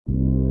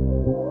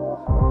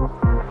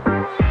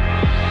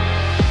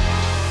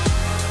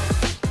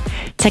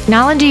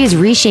Technology is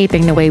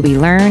reshaping the way we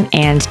learn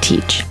and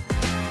teach.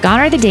 Gone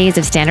are the days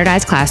of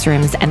standardized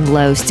classrooms and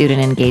low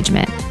student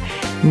engagement.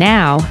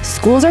 Now,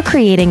 schools are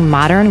creating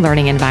modern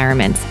learning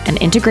environments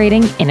and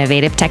integrating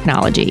innovative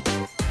technology.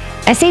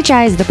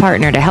 SHI is the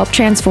partner to help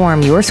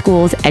transform your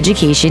school's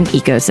education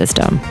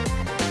ecosystem.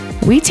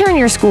 We turn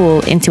your school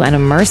into an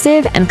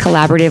immersive and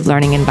collaborative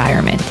learning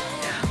environment,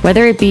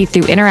 whether it be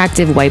through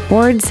interactive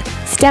whiteboards,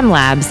 STEM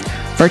labs,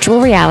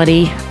 virtual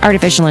reality,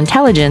 artificial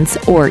intelligence,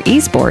 or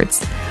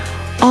esports,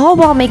 all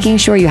while making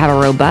sure you have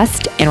a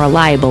robust and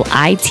reliable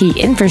IT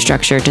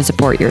infrastructure to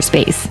support your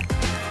space.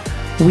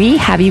 We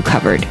have you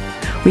covered.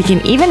 We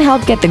can even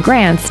help get the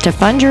grants to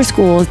fund your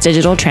school's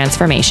digital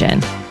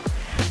transformation.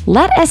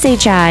 Let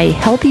SHI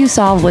help you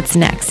solve what's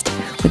next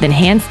with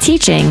enhanced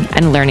teaching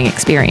and learning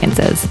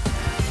experiences.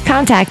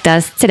 Contact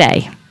us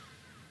today.